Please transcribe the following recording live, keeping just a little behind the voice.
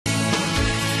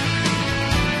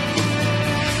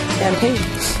Champagne.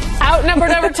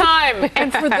 Outnumbered over time.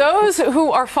 And for those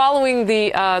who are following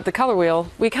the color wheel,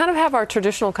 we kind of have our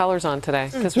traditional colors on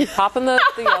today because we're popping the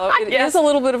yellow. It is a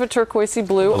little bit of a turquoisey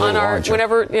blue on our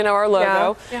our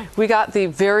logo. Yeah. We got the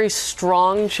very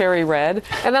strong cherry red,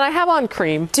 and then I have on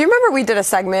cream. Do you remember we did a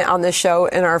segment on this show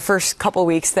in our first couple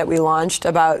weeks that we launched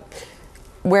about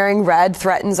wearing red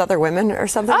threatens other women or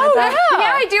something like that?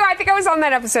 Yeah, I do. I think I was on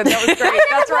that episode. That was great.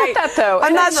 That's right. That, though.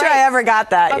 I'm not sure I ever got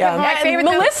that. Yeah. And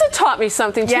Melissa taught me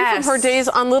something too from her days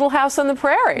on Little House on the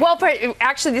Prairie. Well, but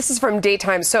actually, this is from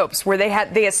daytime soaps where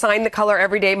they assign the color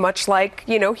every day, much like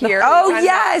here. Oh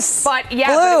yes. But yeah,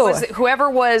 but it was whoever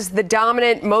was the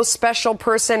dominant, most special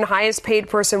person, highest paid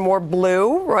person wore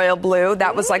blue, royal blue.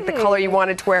 That was like the color you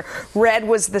wanted to wear. Red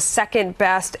was the second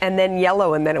best, and then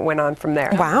yellow, and then it went on from there.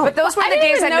 Wow. But those were the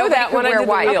days I know that when I did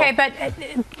white. Okay, but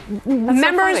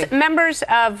members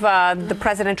of the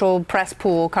presidential press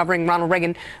pool covering Ronald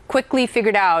Reagan quickly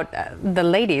figured out, the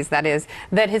ladies that is,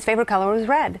 that his favorite color was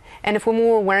red. And if women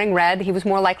were wearing red, he was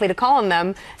more likely to call on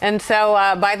them. And so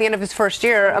by the end of his first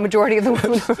year, a majority of the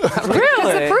women were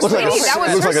really? The first lady, that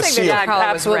was the first thing that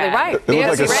absolutely right.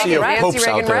 Nancy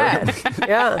Reagan red.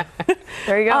 Yeah.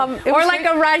 There you go. Or like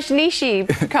a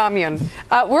Rajneeshi commune.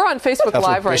 We're on Facebook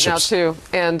Live right now, too,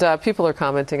 and people are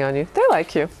commenting on you. They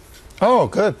like you. Oh,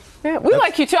 good. Yeah, we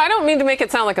like you, too. I don't mean to make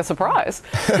it sound like a surprise.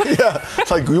 Yeah, it's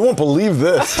like, you won't believe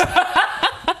this.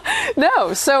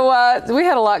 No, so we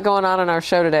had a lot going on our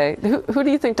show today. Who do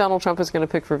you think Donald Trump is going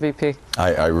to pick for VP?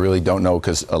 I really don't know,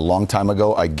 because a long time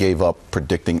ago, I gave up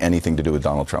predicting anything to do with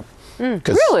Donald Trump.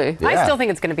 Really? Yeah. I still think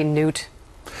it's going to be Newt.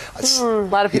 A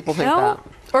lot of people think that.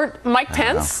 Or Mike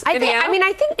Pence? I think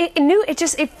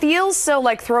it feels so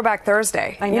like Throwback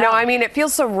Thursday. It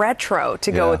feels so retro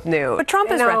to go with Newt. But Trump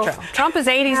is retro. Trump is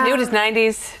 80s, Newt is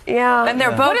 90s. Yeah. And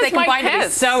they're both, they combine to be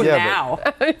so now.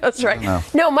 That's right.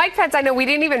 No, Mike Pence, I know we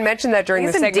didn't even mention that during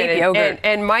the segment. Deep yogurt.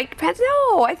 And Mike Pence,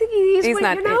 no, I think he's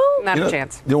not a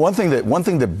chance. One thing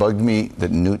that bugged me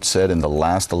that Newt said in the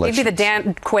last election. He'd be the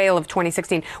Dan Quayle of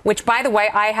 2016, which, by the way,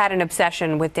 I had an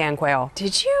obsession with Dan Quayle.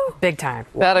 Did you? Big time.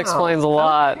 That explains a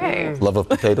lot. Okay. Love of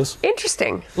potatoes?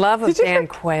 Interesting. Love of Dan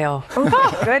Quayle.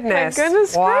 Oh, goodness. My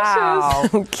goodness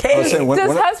gracious. Okay.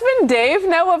 Does husband Dave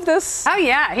know of this? Oh,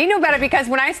 yeah. He knew about it because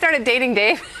when I started dating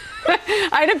Dave,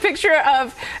 I had a picture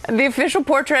of the official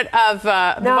portrait of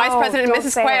the Vice President and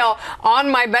Mrs. Quayle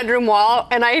on my bedroom wall,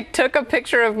 and I took a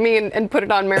picture of me and put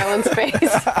it on Marilyn's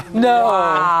face. No.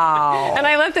 Wow. And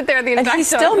I left it there the entire time. And he's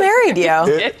still married,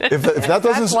 If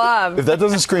that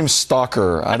doesn't scream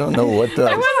stalker, I don't know what does.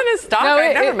 I wasn't a stalker.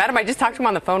 I never met him. I just talked to him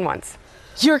on the phone once.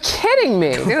 You're kidding me.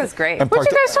 It was great. What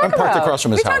did you guys talk about? parked across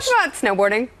from his house. We talked about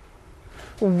snowboarding.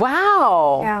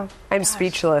 Wow. Yeah. I'm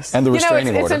speechless. And the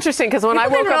restraining it's order. interesting because when I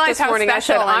woke up this morning, I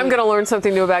said, I'm going to learn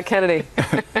something new about Kennedy.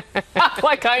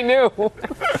 Like I knew.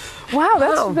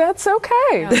 Wow, that's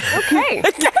okay. Okay.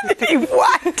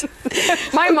 What?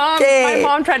 My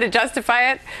mom tried to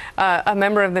justify it. A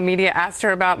member of the media asked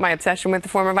her about my obsession with the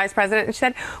former vice president, and she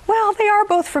said, well, they are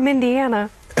both from Indiana.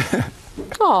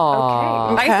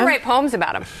 Aww. I used to write poems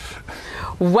about him.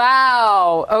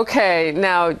 Wow. Okay.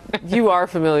 Now, you are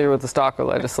familiar with the stalker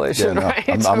legislation,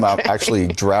 right? I'm actually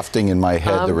drafting in my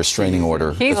head the restraining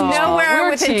order. He's nowhere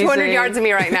within 200 yards of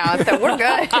me right now, so we're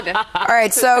good. All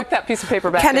right, so that piece of paper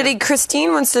back Kennedy,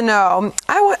 Christine wants to know,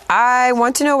 I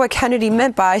want to know what Kennedy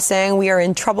meant by saying we are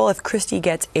in trouble if Christie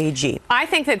gets AG. I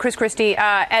think that Chris Christie,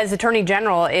 as Attorney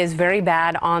General, is very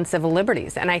bad on civil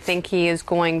liberties, and I think he is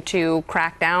going to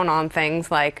crack down on things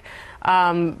like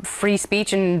free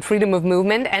speech and freedom of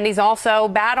movement, and he's also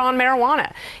bad on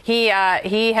marijuana. He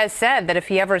has said that if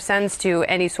he ever ascends to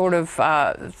any sort of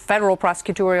federal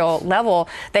prosecutorial level,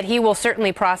 that he will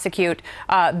certainly prosecute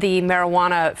the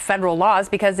marijuana federal laws,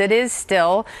 because it is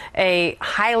still a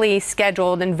highly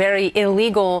scheduled and very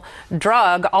illegal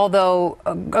drug, although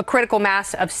a critical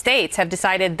mass of states have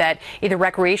decided that either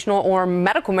recreational or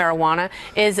medical marijuana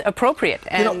is appropriate.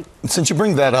 And since you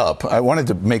bring that up, I wanted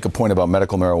to make a point about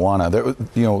medical marijuana.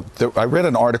 I read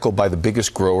an article by the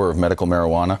biggest grower of medical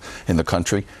marijuana in the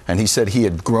country, and he said he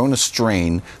had grown a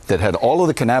strain that had all of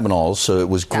the cannabinoids, so it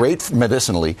was great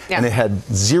medicinally, and it had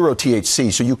zero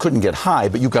THC, so you couldn't get high,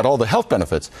 but you got all the health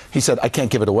benefits. He said, I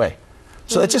can't give it away.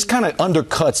 So that just kind of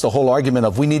undercuts the whole argument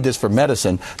of we need this for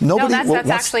medicine.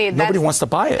 Nobody wants to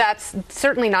buy it. That's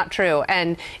certainly not true.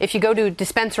 And if you go to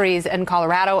dispensaries in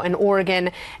Colorado and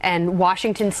Oregon and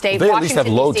Washington State, they at least have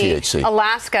low DC, THC.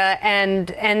 Alaska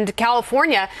and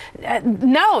California,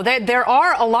 no, there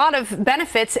are a lot of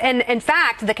benefits. And in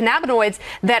fact, the cannabinoids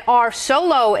that are so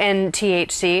low in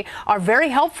THC are very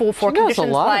helpful for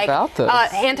conditions like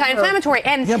anti-inflammatory.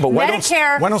 And but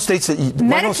Medicare, why don't states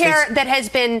that has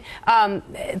been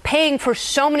paying for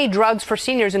so many drugs for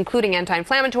seniors, including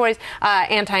anti-inflammatories,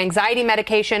 anti-anxiety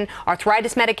medication,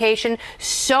 arthritis medication,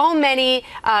 so many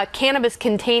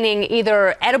cannabis-containing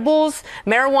either edibles,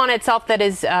 marijuana itself that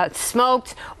is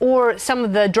smoked, or some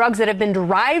of the drugs that have been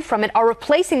derived from it are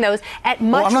replacing those at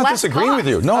much less I'm not disagreeing with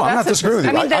you. No, I'm not disagreeing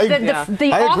with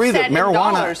you. I agree that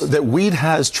marijuana, that weed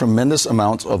has tremendous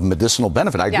amounts of medicinal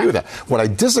benefit. I agree with that. What I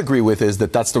disagree with is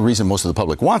that that's the reason most of the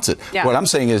public wants it. What I'm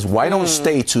saying is, why don't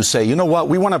states who say, you know what,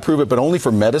 we want to approve it, but only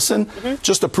for medicine,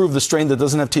 just approve the strain that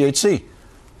doesn't have THC?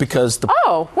 Because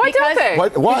why don't they?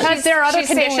 Why? Because there are other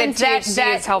conditions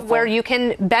that where you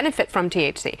can benefit from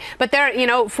THC. But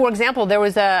there, for example, there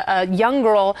was a young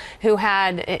girl who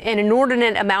had an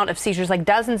inordinate amount of seizures, like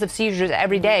dozens of seizures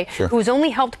every day, who was only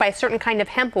helped by a certain kind of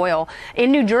hemp oil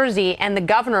in New Jersey, and the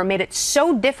governor made it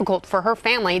so difficult for her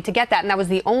family to get that, and that was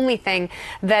the only thing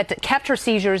that kept her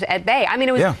seizures at bay. I mean,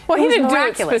 it was well, he didn't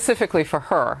miraculous. do it specifically for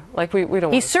her. Like we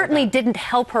don't. He certainly didn't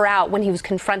help her out when he was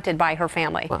confronted by her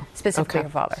family, specifically her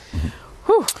father.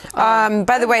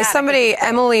 By the way,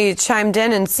 Emily chimed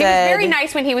in and said... He was very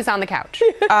nice when he was on the couch.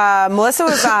 Melissa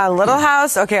was on Little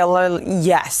House. Okay,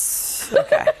 yes.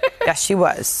 Okay. Yes, she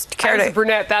was.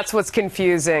 Burnett, that's what's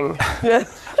confusing.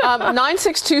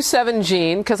 9627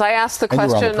 Jean, because I asked the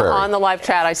question on the live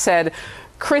chat, I said...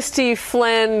 Christie,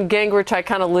 Flynn, Gingrich, I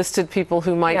kind of listed people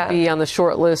who might be on the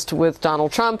short list with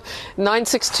Donald Trump.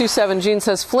 9627 Jean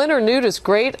says, Flynn or Newt is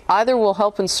great. Either will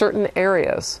help in certain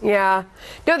areas. Yeah.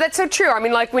 No, that's so true. I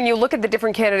mean, like when you look at the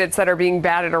different candidates that are being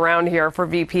batted around here for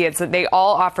VP, it's that they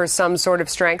all offer some sort of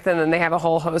strength and then they have a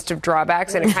whole host of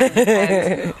drawbacks. And it kind of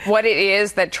depends what it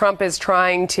is that Trump is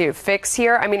trying to fix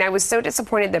here. I mean, I was so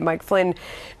disappointed that Mike Flynn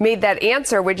made that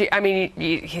answer.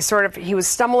 He was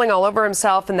stumbling all over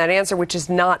himself in that answer, which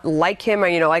is not like him.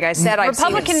 Like I said,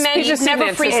 Republican men just never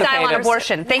freestyle on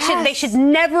abortion. They should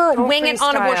never wing it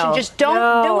on abortion. Just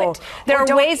don't do it. There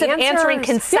are ways of answering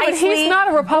concisely. But he's not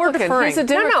a Republican. He's a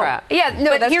Democrat.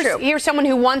 But here's someone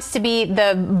who wants to be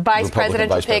the vice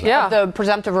presidential pick of the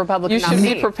presumptive Republican nominee. You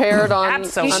should be prepared on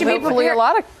hopefully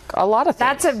a lot of things.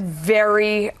 That's a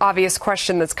very obvious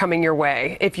question that's coming your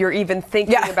way. If you're even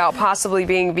thinking about possibly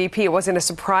being VP, it wasn't a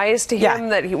surprise to him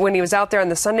that when he was out there on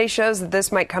the Sunday shows that this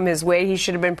might come his way. He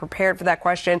should have been prepared for that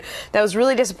question. That was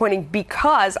really disappointing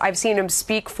because I've seen him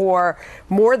speak for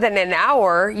more than an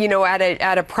hour,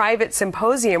 at a private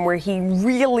symposium where he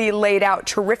really laid out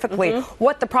terrifically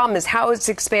what the problem is, how it's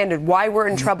expanded, why we're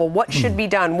in trouble, what should be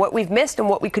done, what we've missed, and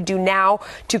what we could do now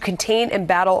to contain and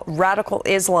battle radical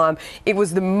Islam. It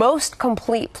was the most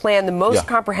complete plan, the most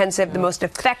comprehensive, the most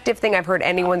effective thing I've heard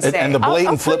anyone say. And the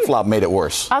blatant flip-flop made it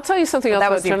worse. I'll tell you something else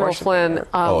about General Flynn.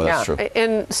 That's true.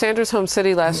 In Sandra's home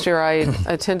city last year, I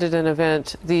attended an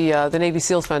event, the Navy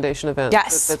SEALs Foundation event.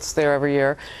 That's there every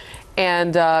year.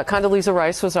 And Condoleezza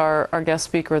Rice was our guest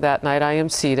speaker that night. I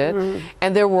emceed it.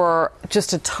 And there were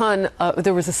just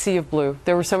there was a sea of blue.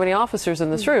 There were so many officers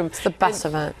in this room. It's the best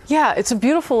event. Yeah, it's a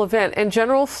beautiful event. And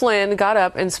General Flynn got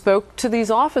up and spoke to these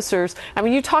officers. I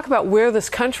mean, you talk about where this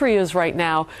country is right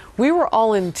now. We were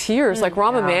all in tears. Like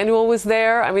Rahm Emanuel was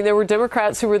there. I mean, there were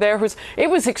Democrats who were there. It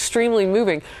was extremely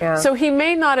moving. Yeah. So he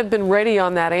may not have been ready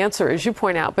on that answer, as you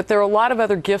point out, but there are a lot of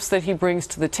other gifts that he brings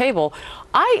to the table.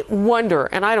 I wonder,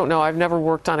 and I don't know, I've never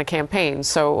worked on a campaign,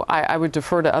 so I would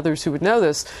defer to others who would know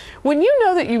this. When you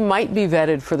know that you might be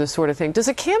vetted for this sort of thing, does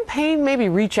a campaign maybe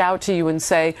reach out to you and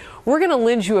say, we're going to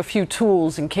lend you a few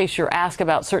tools in case you're asked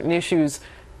about certain issues?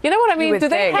 You know what I mean? Do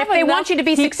they have if they want you to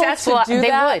be successful, they would.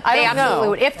 They absolutely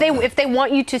would. If they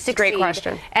want you to succeed. Great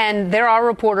question. And there are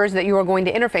reporters that you are going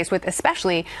to interface with,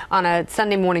 especially on a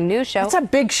Sunday morning news show. It's a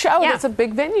big show. That's a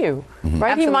big venue,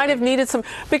 right? Absolutely. He might have needed some,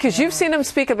 because you've seen him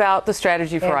speak about the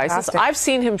strategy for ISIS. I've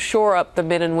seen him shore up the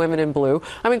men and women in blue.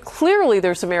 I mean, clearly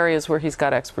there's some areas where he's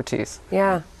got expertise.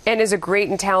 Yeah. And is a great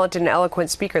and talented and eloquent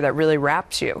speaker that really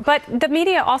wraps you. But the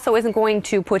media also isn't going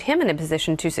to put him in a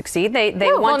position to succeed. They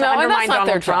want to undermine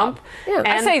Donald Trump. Yeah.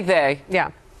 I say they. Yeah.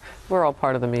 We're all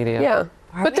part of the media. Yeah.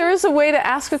 But there is a way to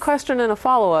ask a question and a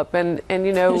follow-up, and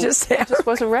you know, just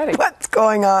wasn't ready. What's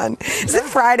going on? Is it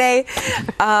Friday?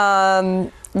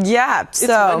 Yeah. It's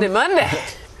Monday.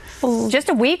 Just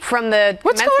a week from the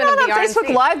What's going commencement on of the Facebook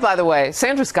RNC. Live, by the way?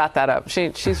 Sandra's got that up.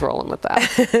 She's rolling with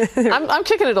that. I'm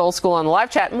kicking it old school on the live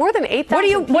chat. More than 8,000 What are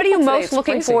you people today. most It's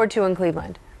looking crazy. forward to in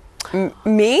Cleveland?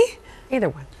 Me? Either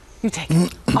one. You take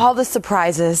it. All the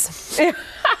surprises.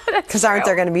 Because aren't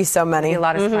there going to be so many? A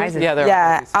lot of surprises. Yeah, there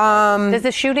Yeah. are. Does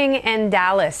the shooting in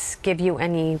Dallas give you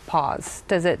any pause?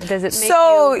 Does it make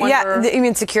So you yeah, wonder? you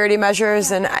mean security measures?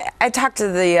 And I talked to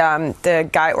the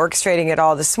guy orchestrating it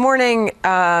all this morning,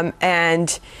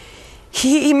 and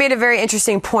he made a very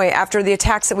interesting point after the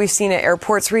attacks that we've seen at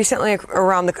airports recently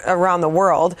around the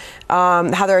world,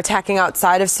 how they're attacking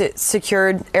outside of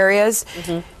secured areas.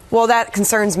 Well, that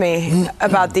concerns me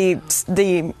about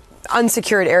the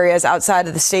unsecured areas outside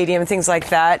of the stadium and things like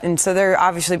that. And so they're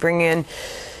obviously bringing in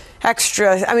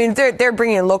extra. I mean, they're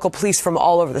bringing in local police from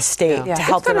all over the state to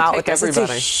help them out with this. It's a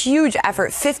huge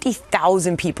effort.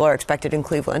 50,000 people are expected in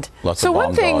Cleveland. So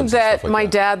one thing that my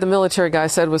dad, the military guy,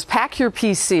 said was pack your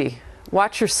PC,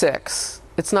 watch your six.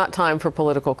 It's not time for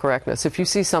political correctness. If you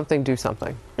see something, do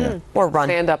something. Or run.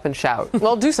 Stand up and shout.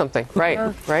 Well, do something.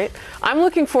 Right. Right. I'm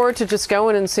looking forward to just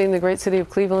going and seeing the great city of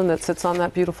Cleveland that sits on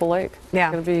that beautiful lake. Yeah.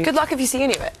 It's gonna be... Good luck if you see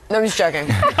any of it. No, I'm just joking.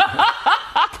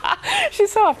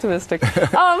 She's so optimistic.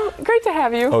 Great to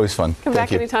have you. Always fun. Come Thank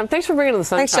back you. anytime. Thanks for bringing the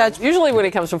sunshine. Thanks, Judge. Usually when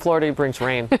he comes from Florida, he brings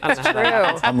rain. I don't know how that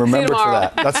happens. I'm remembered for tomorrow.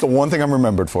 that. That's the one thing I'm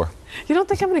remembered for. You don't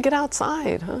think I'm going to get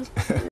outside, huh?